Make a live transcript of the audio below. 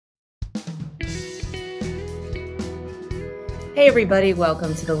Hey everybody,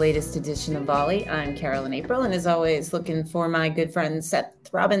 welcome to the latest edition of Volley. I'm Carolyn April, and as always, looking for my good friend Seth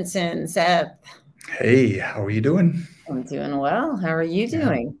Robinson. Seth, Hey, how are you doing? I'm doing well. How are you Yeah,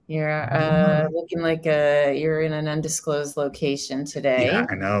 doing? You're I'm doing all right. looking like you're in an undisclosed location Yeah, today.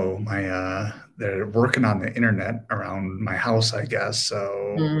 I know. They're working on the internet around my house, I guess.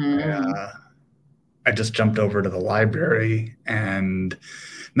 So Mm. I just jumped over to the library and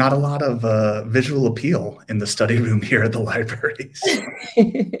not a lot of visual appeal in the study room here at the library. So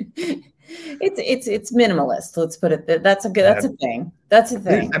It's minimalist. Let's put it that's a good yeah, that's a thing. That's a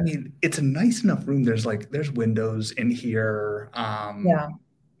thing. I mean, it's a nice enough room. There's windows in here. Yeah.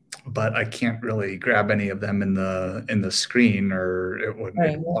 But I can't really grab any of them in the screen or Right.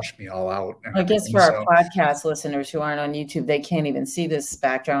 it'd wash me all out and I guess everything. for our So podcast listeners who aren't on YouTube, they can't even see this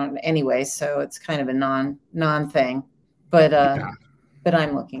background anyway, so it's kind of a non thing. But yeah, but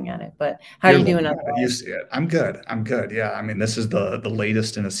I'm looking at it. But how are you're you doing looking at it. You otherwise? see it. I'm good. I'm good. Yeah. I mean, this is the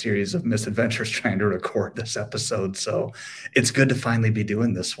latest in a series of misadventures trying to record this episode. So it's good to finally be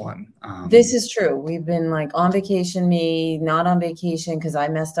doing this one. This is true. We've been like on vacation, me not on vacation because I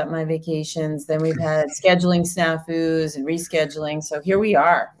messed up my vacations. Then we've had scheduling snafus and rescheduling. So here we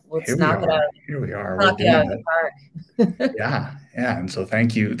are. Let's Here we knock it are. out, Here we are. We're knock it out doing of it. the park. Yeah. Yeah. And so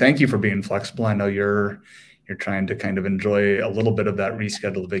thank you for being flexible. I know you're trying to kind of enjoy a little bit of that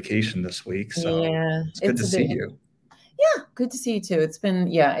rescheduled vacation this week. So Yeah, it's good it's to a see bit. you. Yeah, good to see you too.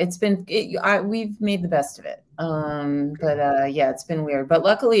 We've made the best of it. But Good. yeah, it's been weird. But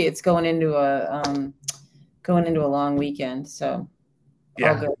luckily it's going into a long weekend, so all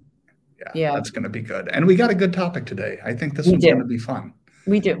Yeah. good. Yeah. Yeah, That's going to be good. And we got a good topic today. I think this we one's going to do. be fun.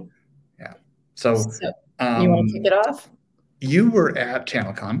 We do. Yeah. So, So you want to kick um, it off? you were at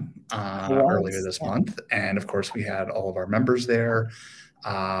ChannelCon I earlier was. this Yeah. month, and of course, we had all of our members there.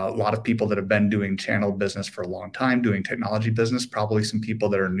 A lot of people that have been doing channel business for a long time, doing technology business. Probably some people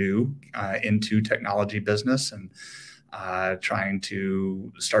that are new into technology business and trying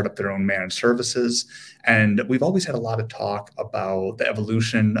to start up their own managed services. And we've always had a lot of talk about the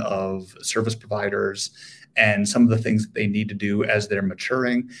evolution of service providers and some of the things that they need to do as they're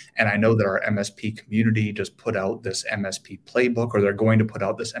maturing. And I know that our MSP community just put out this MSP playbook, or they're going to put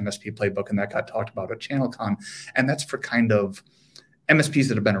out this MSP playbook, and that got talked about at ChannelCon. And that's for kind of MSPs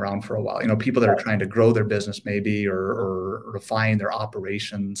that have been around for a while, people that are trying to grow their business maybe or refine their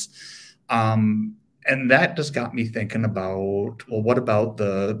operations. And that just got me thinking about, well, what about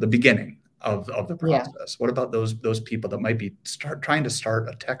the beginning of the Yeah. process? What about those people that might be trying to start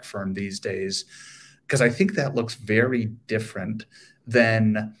a tech firm these days? Because I think that looks very different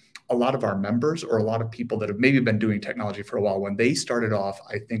than a lot of our members or a lot of people that have maybe been doing technology for a while. When they started off,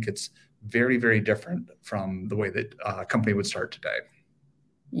 I think it's very, very different from the way that a company would start today.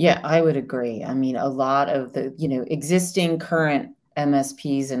 Yeah, I would agree. I mean, a lot of the, existing current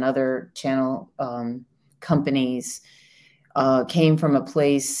MSPs and other channel companies came from a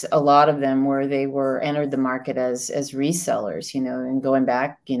place, a lot of them where they were entered the market as resellers, and going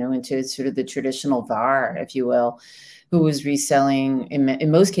back, into sort of the traditional VAR, if you will, who was reselling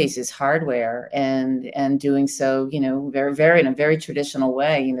in most cases hardware and doing so, very, very in a very traditional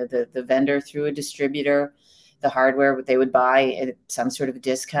way. The vendor through a distributor, the hardware they would buy at some sort of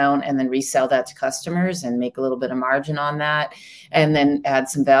discount and then resell that to customers and make a little bit of margin on that, and then add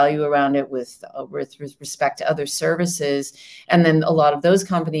some value around it with respect to other services. And then a lot of those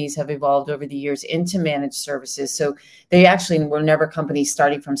companies have evolved over the years into managed services. So they actually were never companies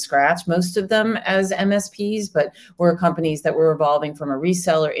starting from scratch, most of them as MSPs, but were companies that were evolving from a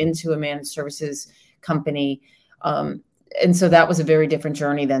reseller into a managed services company. And so that was a very different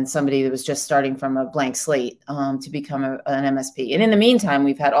journey than somebody that was just starting from a blank slate to become an MSP. And in the meantime,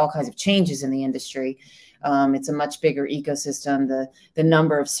 we've had all kinds of changes in the industry. It's a much bigger ecosystem. The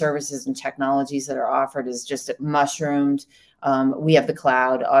number of services and technologies that are offered is just mushroomed. We have the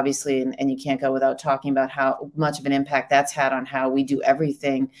cloud, obviously, and you can't go without talking about how much of an impact that's had on how we do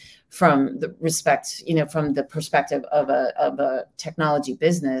everything from from the perspective of a technology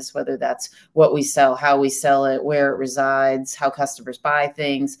business, whether that's what we sell, how we sell it, where it resides, how customers buy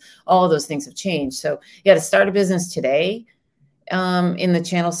things. All of those things have changed. So yeah, to start a business today in the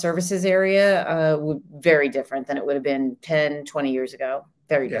channel services area very different than it would have been 10, 20 years ago.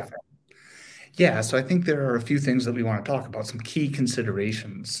 Very Yeah. different. Yeah, so I think there are a few things that we want to talk about, some key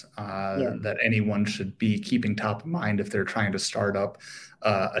considerations Yeah. that anyone should be keeping top of mind if they're trying to start up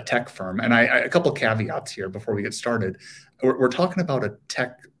a tech firm. And a couple caveats here before we get started. We're talking about a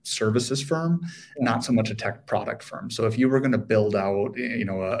tech services firm, Yeah. not so much a tech product firm. So if you were going to build out,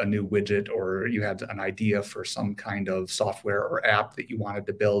 a new widget, or you had an idea for some kind of software or app that you wanted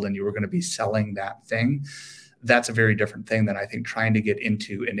to build and you were going to be selling that thing, that's a very different thing than I think trying to get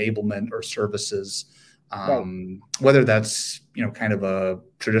into enablement or services, Right. whether that's, kind of a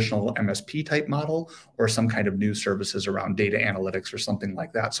traditional MSP type model or some kind of new services around data analytics or something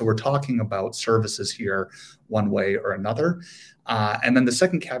like that. So we're talking about services here one way or another. And then the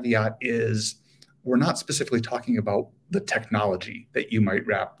second caveat is we're not specifically talking about the technology that you might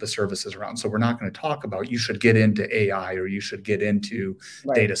wrap the services around. So we're not going to talk about you should get into AI or you should get into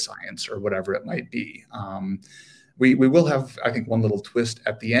Right. data science or whatever it might be. We will have, I think, one little twist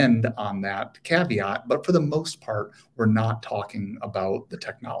at the end on that caveat, but for the most part, we're not talking about the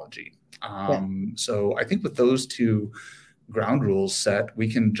technology. Yeah. So I think with those two ground rules set, we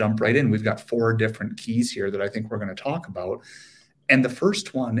can jump right in. We've got 4 different keys here that I think we're going to talk about. And the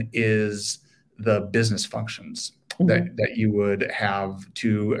first one is the business functions Mhm. that you would have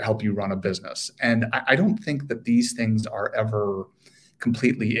to help you run a business. And I don't think that these things are ever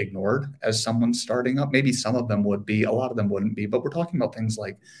completely ignored as someone starting up. Maybe some of them would be, a lot of them wouldn't be, but we're talking about things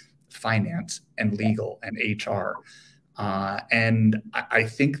like finance and Yeah. legal and HR. And I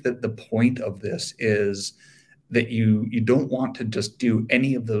think that the point of this is that you don't want to just do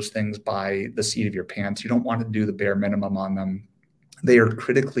any of those things by the seat of your pants. You don't want to do the bare minimum on them. They are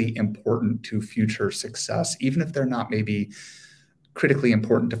critically important to future success, even if they're not maybe critically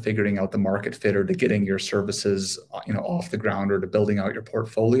important to figuring out the market fit or to getting your services, off the ground or to building out your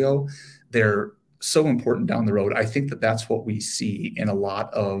portfolio. They're so important down the road. I think that that's what we see in a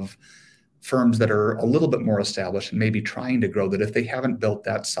lot of firms that are a little bit more established and maybe trying to grow, that if they haven't built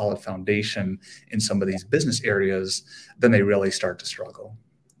that solid foundation in some of these business areas, then they really start to struggle.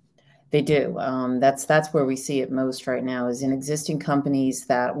 They do. That's where we see it most right now, is in existing companies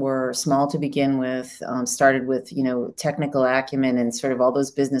that were small to begin with, started with technical acumen and sort of all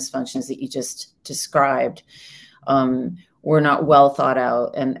those business functions that you just described, were not well thought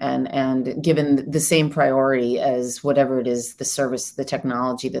out and given the same priority as whatever it is, the service, the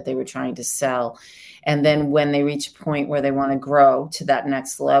technology that they were trying to sell. And then when they reach a point where they want to grow to that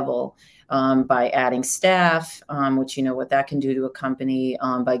next level, by adding staff, which what that can do to a company,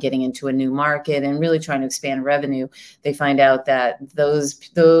 by getting into a new market and really trying to expand revenue, they find out that those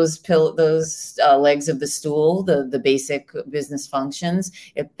legs of the stool, the basic business functions,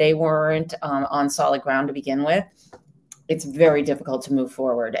 if they weren't on solid ground to begin with, it's very difficult to move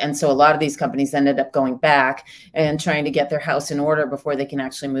forward. And so a lot of these companies ended up going back and trying to get their house in order before they can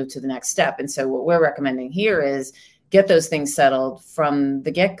actually move to the next step. And so what we're recommending here is get those things settled from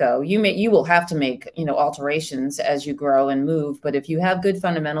the get-go. You will have to make alterations as you grow and move, but if you have good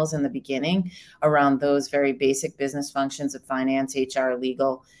fundamentals in the beginning around those very basic business functions of finance, HR,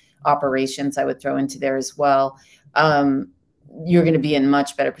 legal, operations, I would throw into there as well. You're going to be in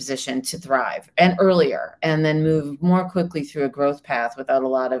much better position to thrive and earlier, and then move more quickly through a growth path without a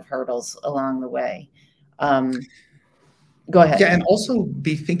lot of hurdles along the way. Go ahead. Yeah, and also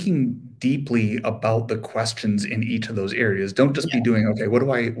be thinking deeply about the questions in each of those areas. Don't just be Yeah. doing, okay, what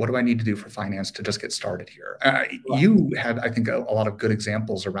do I need to do for finance to just get started here? Right. You had, I think, a lot of good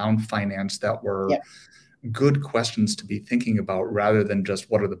examples around finance that were Yeah. good questions to be thinking about rather than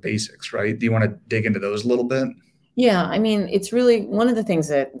just what are the basics, right? Do you want to dig into those a little bit? Yeah, I mean, it's really one of the things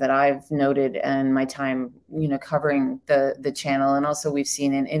that I've noted in my time, covering the channel, and also we've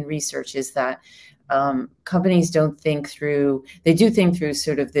seen in research, is that companies don't think through. They do think through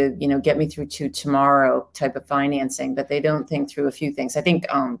sort of the get me through to tomorrow type of financing, but they don't think through a few things. I think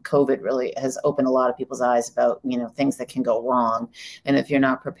COVID really has opened a lot of people's eyes about things that can go wrong, and if you're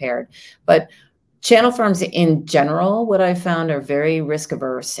not prepared, but channel firms in general, what I found, are very risk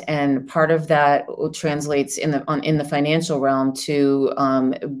averse, and part of that translates in the financial realm to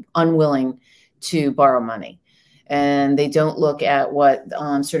unwilling to borrow money, and they don't look at what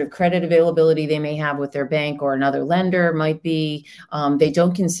sort of credit availability they may have with their bank or another lender might be. They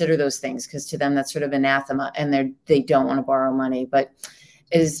don't consider those things because to them that's sort of anathema, and they don't want to borrow money, but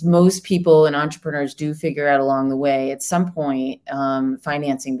as most people and entrepreneurs do figure out along the way, at some point,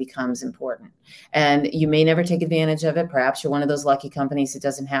 financing becomes important. And you may never take advantage of it. Perhaps you're one of those lucky companies that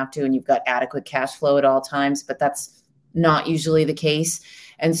doesn't have to, and you've got adequate cash flow at all times, but that's not usually the case.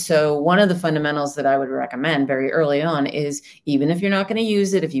 And so one of the fundamentals that I would recommend very early on is, even if you're not going to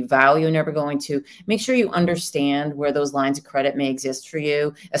use it, if you vow you're never going to, make sure you understand where those lines of credit may exist for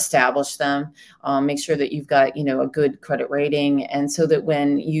you, establish them, make sure that you've got, a good credit rating. And so that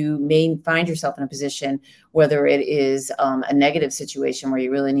when you may find yourself in a position, whether it is a negative situation where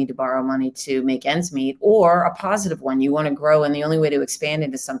you really need to borrow money to make ends meet, or a positive one, you want to grow, and the only way to expand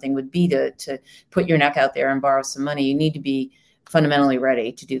into something would be to put your neck out there and borrow some money, you need to be fundamentally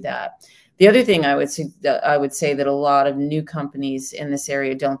ready to do that. The other thing I would say that a lot of new companies in this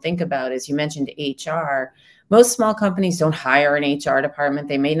area don't think about is, you mentioned HR. Most small companies don't hire an HR department.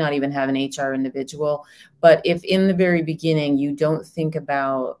 They may not even have an HR individual. But if in the very beginning you don't think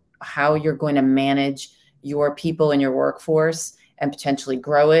about how you're going to manage your people in your workforce and potentially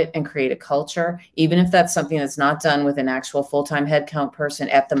grow it and create a culture, even if that's something that's not done with an actual full-time headcount person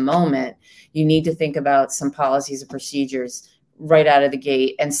at the moment, you need to think about some policies and procedures right out of the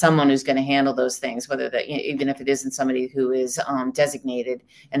gate, and someone who's going to handle those things, whether that, even if it isn't somebody who is designated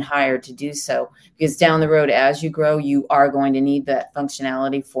and hired to do so, because down the road, as you grow, you are going to need that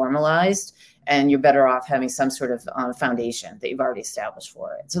functionality formalized, and you're better off having some sort of foundation that you've already established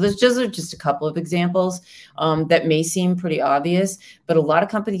for it. So those just a couple of examples that may seem pretty obvious, but a lot of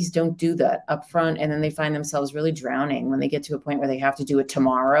companies don't do that upfront, and then they find themselves really drowning when they get to a point where they have to do it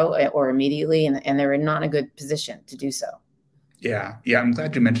tomorrow or immediately, and they're not in a good position to do so. Yeah. I'm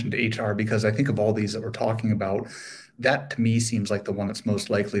glad you mentioned HR, because I think of all these that we're talking about, that to me seems like the one that's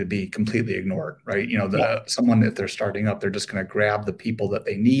most likely to be completely ignored, right? Someone, if they're starting up, they're just going to grab the people that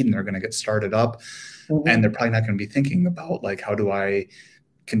they need and they're going to get started up. Mm-hmm. And they're probably not going to be thinking about, like, how do I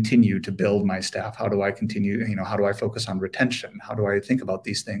continue to build my staff? How do I continue, how do I focus on retention? How do I think about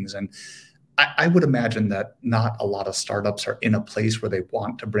these things? And I would imagine that not a lot of startups are in a place where they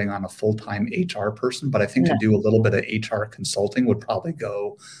want to bring on a full-time HR person, but I think to do a little bit of HR consulting would probably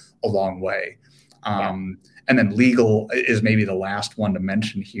go a long way. And then legal is maybe the last one to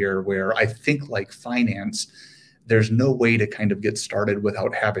mention here, where I think, like finance, there's no way to kind of get started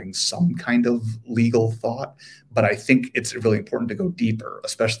without having some kind of legal thought. But I think it's really important to go deeper,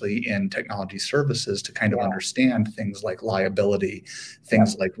 especially in technology services, to kind of understand things like liability,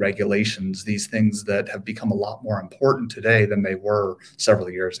 things like regulations, these things that have become a lot more important today than they were several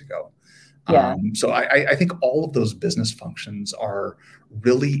years ago. So I think all of those business functions are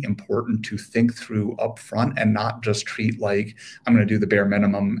really important to think through upfront, and not just treat like, I'm going to do the bare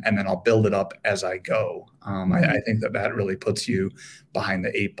minimum and then I'll build it up as I go. I think that really puts you behind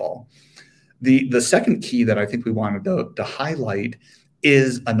the eight ball. The second key that I think we wanted to highlight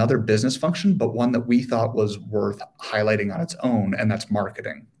is another business function, but one that we thought was worth highlighting on its own, and that's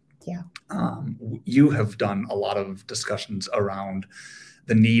marketing. You have done a lot of discussions around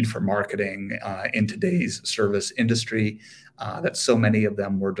the need for marketing in today's service industry, that so many of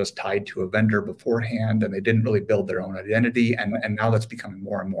them were just tied to a vendor beforehand, and they didn't really build their own identity. And now that's becoming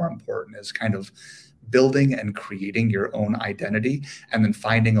more and more important, is kind of building and creating your own identity, and then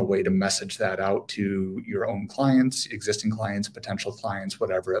finding a way to message that out to your own clients, existing clients, potential clients,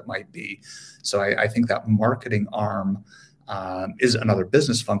 whatever it might be. So I think that marketing arm is another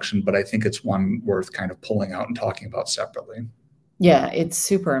business function, but I think it's one worth kind of pulling out and talking about separately. Yeah, it's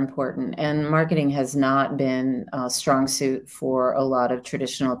super important. And marketing has not been a strong suit for a lot of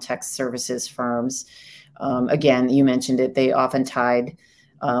traditional tech services firms. Again, you mentioned it, they often tied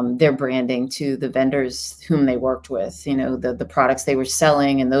their branding to the vendors whom they worked with, the products they were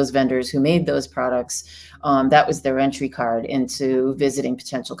selling, and those vendors who made those products. That was their entry card into visiting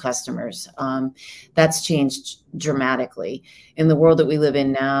potential customers. That's changed dramatically. In the world that we live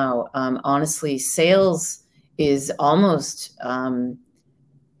in now, honestly, sales is almost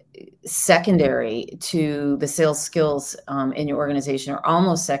secondary to the sales skills in your organization, or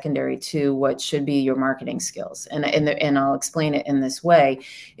almost secondary to what should be your marketing skills. And I'll explain it in this way,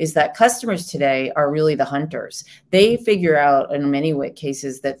 is that customers today are really the hunters. They figure out in many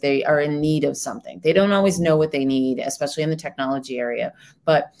cases that they are in need of something. They don't always know what they need, especially in the technology area,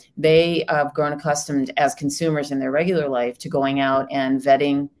 but they have grown accustomed as consumers in their regular life to going out and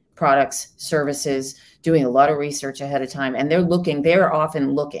vetting products, services, doing a lot of research ahead of time. And they're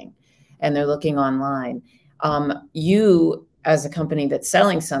often looking, and they're looking online. You, as a company that's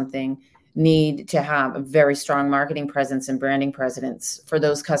selling something, need to have a very strong marketing presence and branding presence for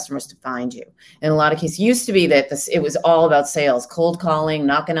those customers to find you. In a lot of cases, it used to be that it was all about sales, cold calling,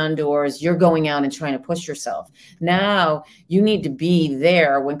 knocking on doors. You're going out and trying to push yourself. Now you need to be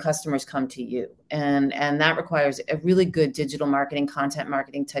there when customers come to you. And that requires a really good digital marketing, content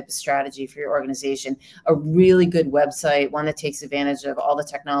marketing type of strategy for your organization, a really good website, one that takes advantage of all the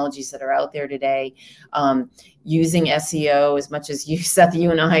technologies that are out there today. Using SEO, as much as Seth,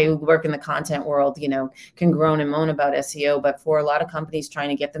 you and I who work in the content world, can groan and moan about SEO, but for a lot of companies trying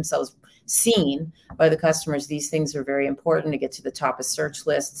to get themselves seen by the customers, these things are very important to get to the top of search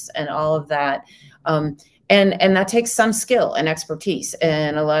lists and all of that. And that takes some skill and expertise.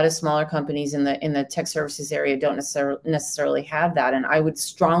 And a lot of smaller companies in the tech services area don't necessarily have that. And I would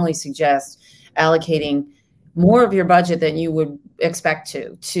strongly suggest allocating more of your budget than you would expect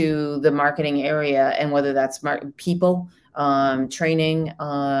to the marketing area, and whether that's people, training,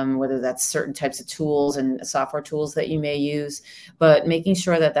 whether that's certain types of tools and software tools that you may use, but making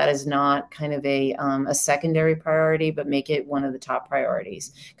sure that that is not kind of a secondary priority, but make it one of the top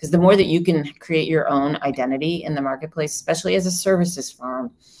priorities. Because the more that you can create your own identity in the marketplace, especially as a services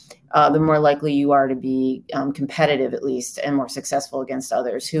firm, the more likely you are to be competitive, at least, and more successful against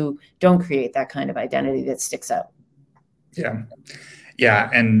others who don't create that kind of identity that sticks out. Yeah. Yeah.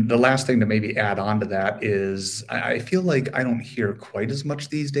 And the last thing to maybe add on to that is I feel like I don't hear quite as much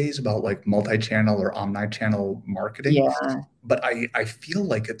these days about like multi-channel or omni-channel marketing, Yeah. but I feel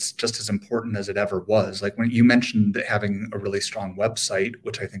like it's just as important as it ever was. Like when you mentioned having a really strong website,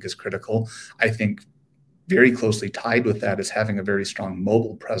 which I think is critical, I think very closely tied with that is having a very strong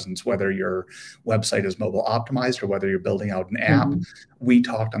mobile presence, whether your website is mobile optimized or whether you're building out an app. Mm-hmm. We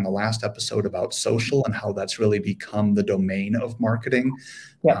talked on the last episode about social and how that's really become the domain of marketing.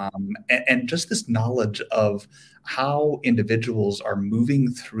 Yep. And just this knowledge of how individuals are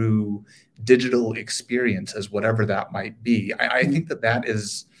moving through digital experiences, whatever that might be. I think that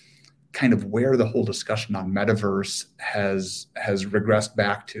is kind of where the whole discussion on metaverse has regressed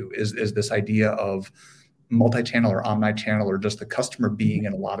back to is this idea of multi-channel or omni-channel, or just the customer being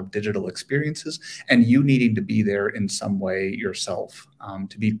in a lot of digital experiences and you needing to be there in some way yourself,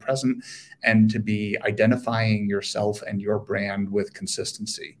 to be present and to be identifying yourself and your brand with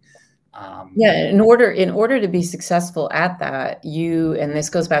consistency. Yeah, in order to be successful at that, and this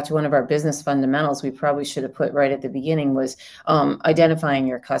goes back to one of our business fundamentals we probably should have put right at the beginning, was identifying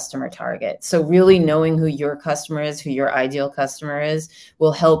your customer target. So really knowing who your customer is, who your ideal customer is,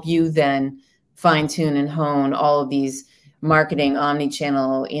 will help you then fine tune and hone all of these marketing,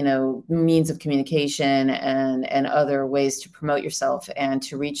 omni-channel, means of communication and other ways to promote yourself and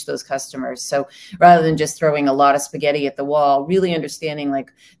to reach those customers. So rather than just throwing a lot of spaghetti at the wall, really understanding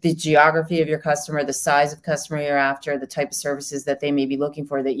like the geography of your customer, the size of customer you're after, the type of services that they may be looking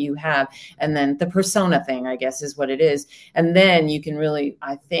for that you have, and then the persona thing, I guess, is what it is. And then you can really,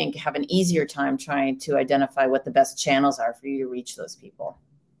 I think, have an easier time trying to identify what the best channels are for you to reach those people.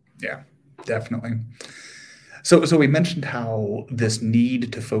 Yeah, definitely. So we mentioned how this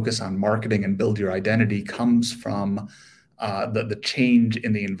need to focus on marketing and build your identity comes from the change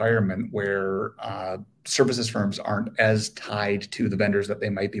in the environment where services firms aren't as tied to the vendors that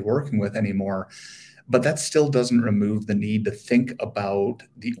they might be working with anymore. But that still doesn't remove the need to think about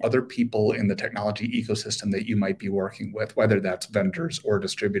the other people in the technology ecosystem that you might be working with, whether that's vendors or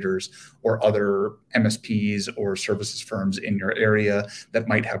distributors or other MSPs or services firms in your area that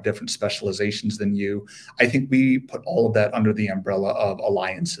might have different specializations than you. I think we put all of that under the umbrella of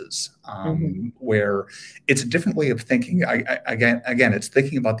alliances, where it's a different way of thinking. Again, it's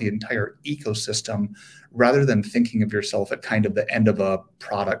thinking about the entire ecosystem rather than thinking of yourself at kind of the end of a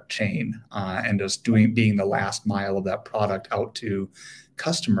product chain, and just being the last mile of that product out to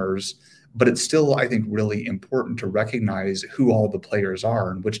customers. But it's still, I think, really important to recognize who all the players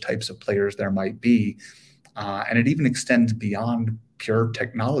are and which types of players there might be. And it even extends beyond pure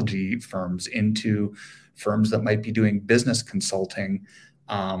technology firms into firms that might be doing business consulting.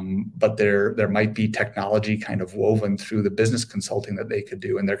 But there might be technology kind of woven through the business consulting that they could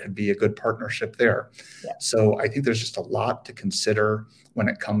do, and there could be a good partnership there. Yeah. So I think there's just a lot to consider when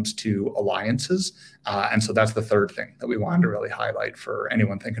it comes to alliances. And so that's the third thing that we wanted to really highlight for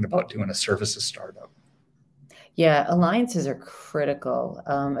anyone thinking about doing a services startup. Yeah, alliances are critical.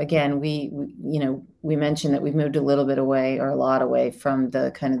 Again, we mentioned that we've moved a little bit away, or a lot away, from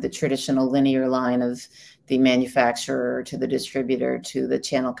the kind of the traditional linear line of the manufacturer to the distributor to the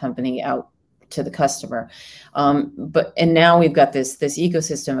channel company out to the customer. And now we've got this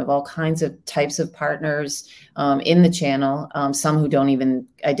ecosystem of all kinds of types of partners in the channel, some who don't even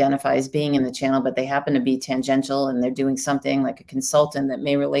identify as being in the channel, but they happen to be tangential and they're doing something like a consultant that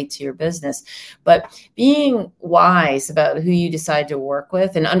may relate to your business. But being wise about who you decide to work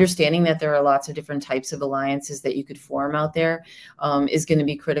with and understanding that there are lots of different types of alliances that you could form out there is going to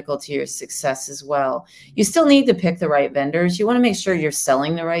be critical to your success as well. You still need to pick the right vendors. You want to make sure you're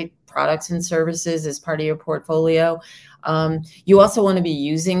selling the right products and services as part of your portfolio. You also want to be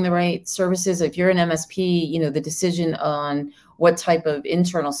using the right services. If you're an MSP, the decision on what type of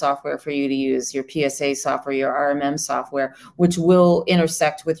internal software for you to use, your PSA software, your RMM software, which will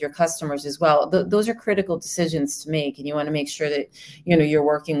intersect with your customers as well. Those are critical decisions to make. And you want to make sure that, you're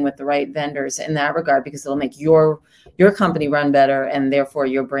working with the right vendors in that regard, because they'll make your company run better, and therefore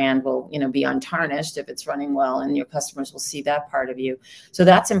your brand will, be untarnished if it's running well, and your customers will see that part of you. So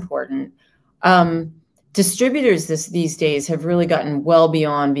that's important. Distributors these days have really gotten well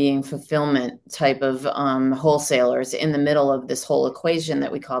beyond being fulfillment type of wholesalers in the middle of this whole equation that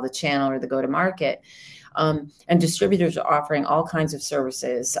we call the channel or the go-to-market. And distributors are offering all kinds of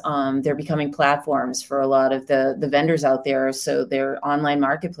services. They're becoming platforms for a lot of the vendors out there. So they're online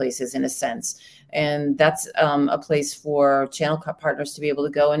marketplaces in a sense. And that's a place for channel partners to be able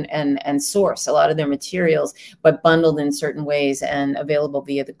to go and source a lot of their materials, but bundled in certain ways and available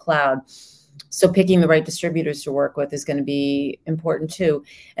via the cloud. So picking the right distributors to work with is going to be important too.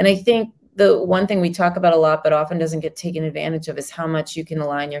 And I think the one thing we talk about a lot, but often doesn't get taken advantage of, is how much you can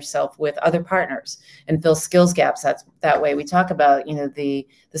align yourself with other partners and fill skills gaps. That's that way. We talk about, the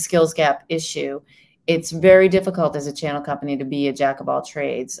skills gap issue. It's very difficult as a channel company to be a jack of all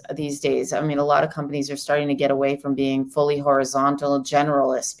trades these days. I mean, a lot of companies are starting to get away from being fully horizontal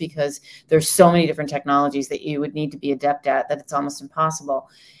generalists because there's so many different technologies that you would need to be adept at that it's almost impossible.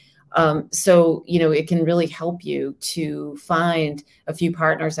 So, it can really help you to find a few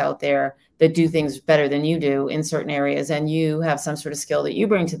partners out there that do things better than you do in certain areas. And you have some sort of skill that you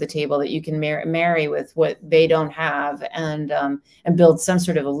bring to the table that you can marry with what they don't have, and build some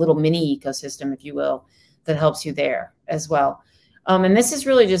sort of a little mini ecosystem, if you will, that helps you there as well. And this is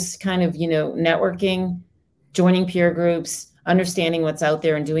really just kind of, networking, joining peer groups, understanding what's out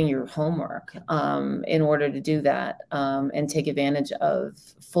there and doing your homework in order to do that, and take advantage of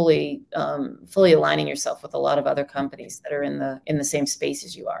fully aligning yourself with a lot of other companies that are in the same space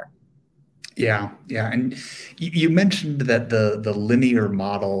as you are. Yeah, yeah. And you mentioned that the linear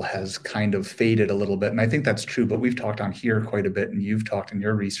model has kind of faded a little bit, and I think that's true. But we've talked on here quite a bit, and you've talked in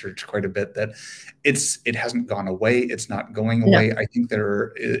your research quite a bit, that it hasn't gone away. It's not going Yeah. away. I think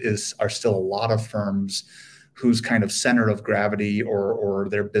there are still a lot of firms whose kind of center of gravity or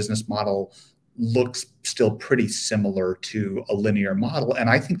their business model looks still pretty similar to a linear model, and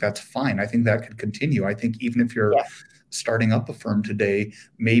I think that's fine. I think that could continue. I think even if you're Yeah. starting up a firm today,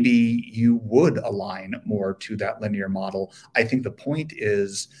 maybe you would align more to that linear model. I think the point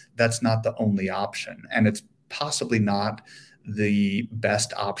is that's not the only option, and it's possibly not the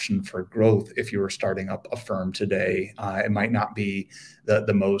best option for growth. If you were starting up a firm today, it might not be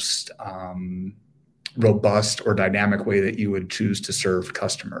the most robust or dynamic way that you would choose to serve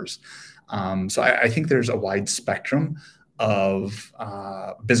customers. So I think there's a wide spectrum of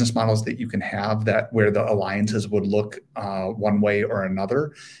business models that you can have that where the alliances would look one way or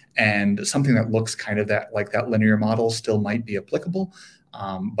another, and something that looks kind of like that linear model still might be applicable,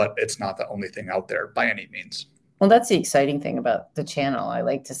 but it's not the only thing out there by any means. Well, that's the exciting thing about the channel. I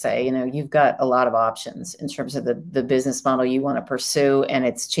like to say, you've got a lot of options in terms of the business model you want to pursue, and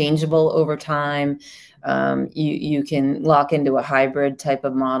it's changeable over time. You can lock into a hybrid type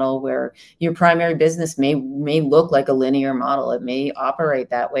of model where your primary business may look like a linear model. It may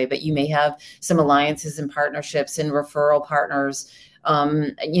operate that way, but you may have some alliances and partnerships and referral partners,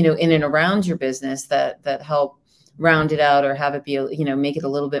 in and around your business that help round it out or have it be, make it a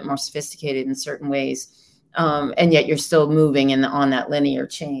little bit more sophisticated in certain ways. And yet you're still moving on that linear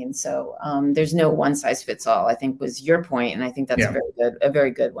chain. So there's no one size fits all, I think was your point. And I think that's a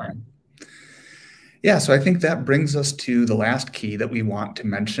very good one. Yeah, so I think that brings us to the last key that we want to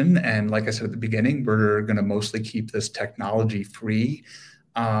mention. And like I said at the beginning, we're going to mostly keep this technology free.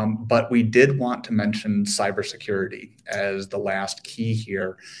 But we did want to mention cybersecurity as the last key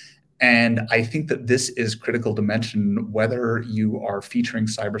here. And I think that this is critical to mention whether you are featuring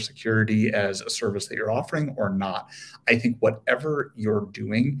cybersecurity as a service that you're offering or not. I think whatever you're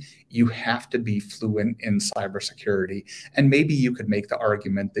doing, you have to be fluent in cybersecurity. And maybe you could make the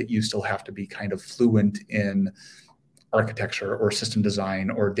argument that you still have to be kind of fluent in architecture or system design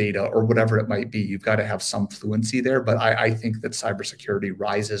or data or whatever it might be. You've got to have some fluency there. But I think that cybersecurity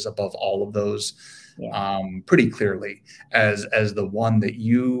rises above all of those pretty clearly as the one that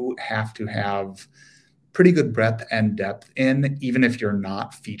you have to have pretty good breadth and depth in. Even if you're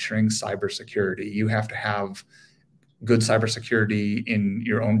not featuring cybersecurity, you have to have good cybersecurity in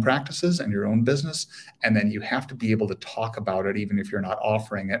your own practices and your own business. And then you have to be able to talk about it, even if you're not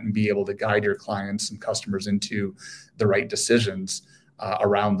offering it, and be able to guide your clients and customers into the right decisions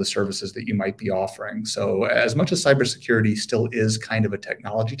around the services that you might be offering. So as much as cybersecurity still is kind of a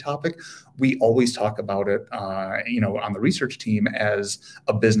technology topic, we always talk about it, on the research team as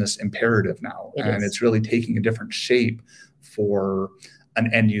a business imperative now. And it's really taking a different shape for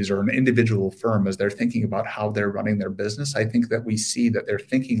an end user, an individual firm, as they're thinking about how they're running their business. I think that we see that they're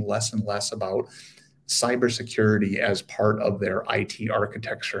thinking less and less about cybersecurity as part of their IT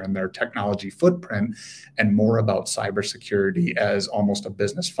architecture and their technology footprint, and more about cybersecurity as almost a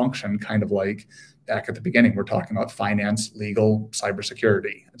business function, kind of like back at the beginning, we're talking about finance, legal,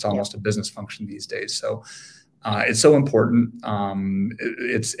 cybersecurity. It's almost a business function these days. So it's so important.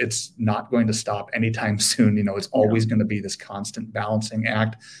 It's not going to stop anytime soon. It's always going to be this constant balancing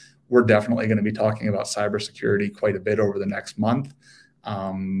act we're definitely going to be talking about cybersecurity quite a bit over the next month.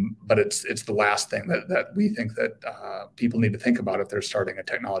 But it's the last thing that we think that people need to think about if they're starting a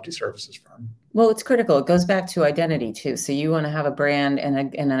technology services firm. Well, it's critical. It goes back to identity too. So you want to have a brand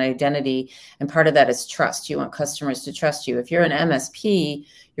and an identity, and part of that is trust. You want customers to trust you. If you're an MSP,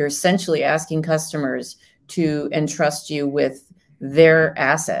 you're essentially asking customers to entrust you with their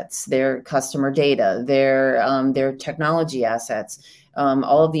assets, their customer data, their technology assets,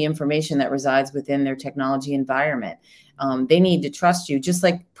 all of the information that resides within their technology environment. They need to trust you, just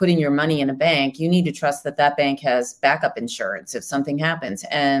like putting your money in a bank. You need to trust that that bank has backup insurance if something happens,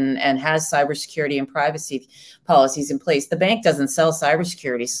 and has cybersecurity and privacy policies in place. The bank doesn't sell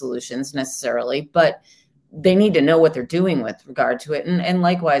cybersecurity solutions necessarily, but they need to know what they're doing with regard to it. And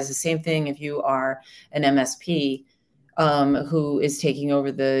likewise, the same thing if you are an MSP who is taking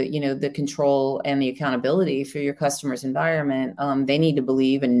over the control and the accountability for your customer's environment. They need to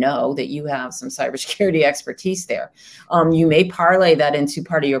believe and know that you have some cybersecurity expertise there. You may parlay that into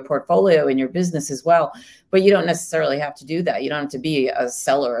part of your portfolio in your business as well, but you don't necessarily have to do that. You don't have to be a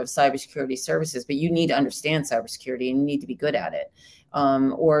seller of cybersecurity services, but you need to understand cybersecurity and you need to be good at it.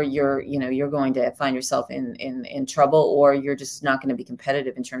 Or you're going to find yourself in trouble, or you're just not going to be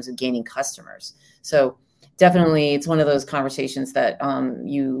competitive in terms of gaining customers. So definitely, it's one of those conversations that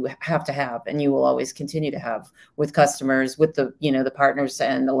you have to have, and you will always continue to have with customers, with the partners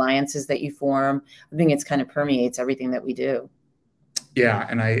and alliances that you form. I think it's kind of permeates everything that we do. Yeah,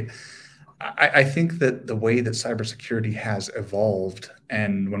 and I think that the way that cybersecurity has evolved,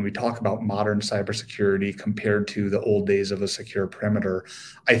 and when we talk about modern cybersecurity compared to the old days of a secure perimeter,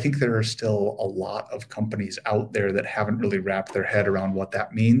 I think there are still a lot of companies out there that haven't really wrapped their head around what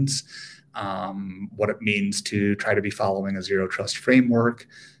that means. What it means to try to be following a zero trust framework,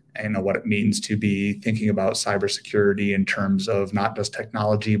 and what it means to be thinking about cybersecurity in terms of not just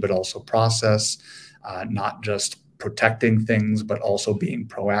technology, but also process, not just protecting things, but also being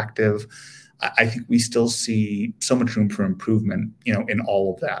proactive. I think we still see so much room for improvement, in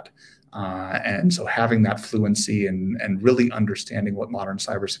all of that. And so having that fluency and really understanding what modern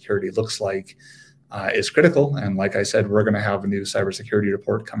cybersecurity looks like is critical. And like I said, we're going to have a new cybersecurity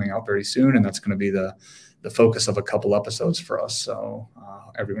report coming out very soon, and that's going to be the focus of a couple episodes for us. So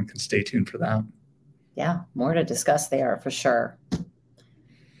everyone can stay tuned for that. Yeah, more to discuss there for sure.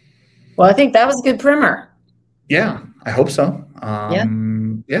 Well, I think that was a good primer. Yeah, I hope so.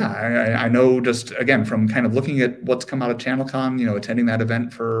 Yeah. I know, just again from kind of looking at what's come out of ChannelCon, attending that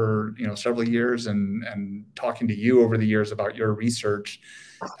event for several years and talking to you over the years about your research.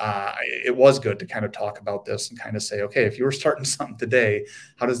 It was good to kind of talk about this and kind of say, okay, if you were starting something today,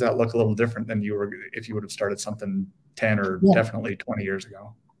 how does that look a little different than if you would have started something 10 or definitely 20 years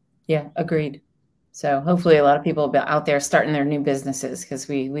ago? Yeah, agreed. So hopefully a lot of people will be out there starting their new businesses, because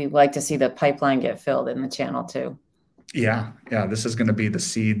we like to see the pipeline get filled in the channel too. Yeah. This is going to be the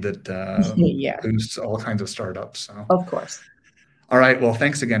seed that boosts all kinds of startups. So, of course. All right. Well,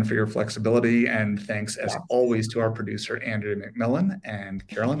 thanks again for your flexibility, and thanks as always to our producer, Andrew McMillan. And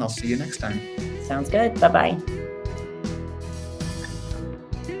Carolyn, I'll see you next time. Sounds good. Bye-bye.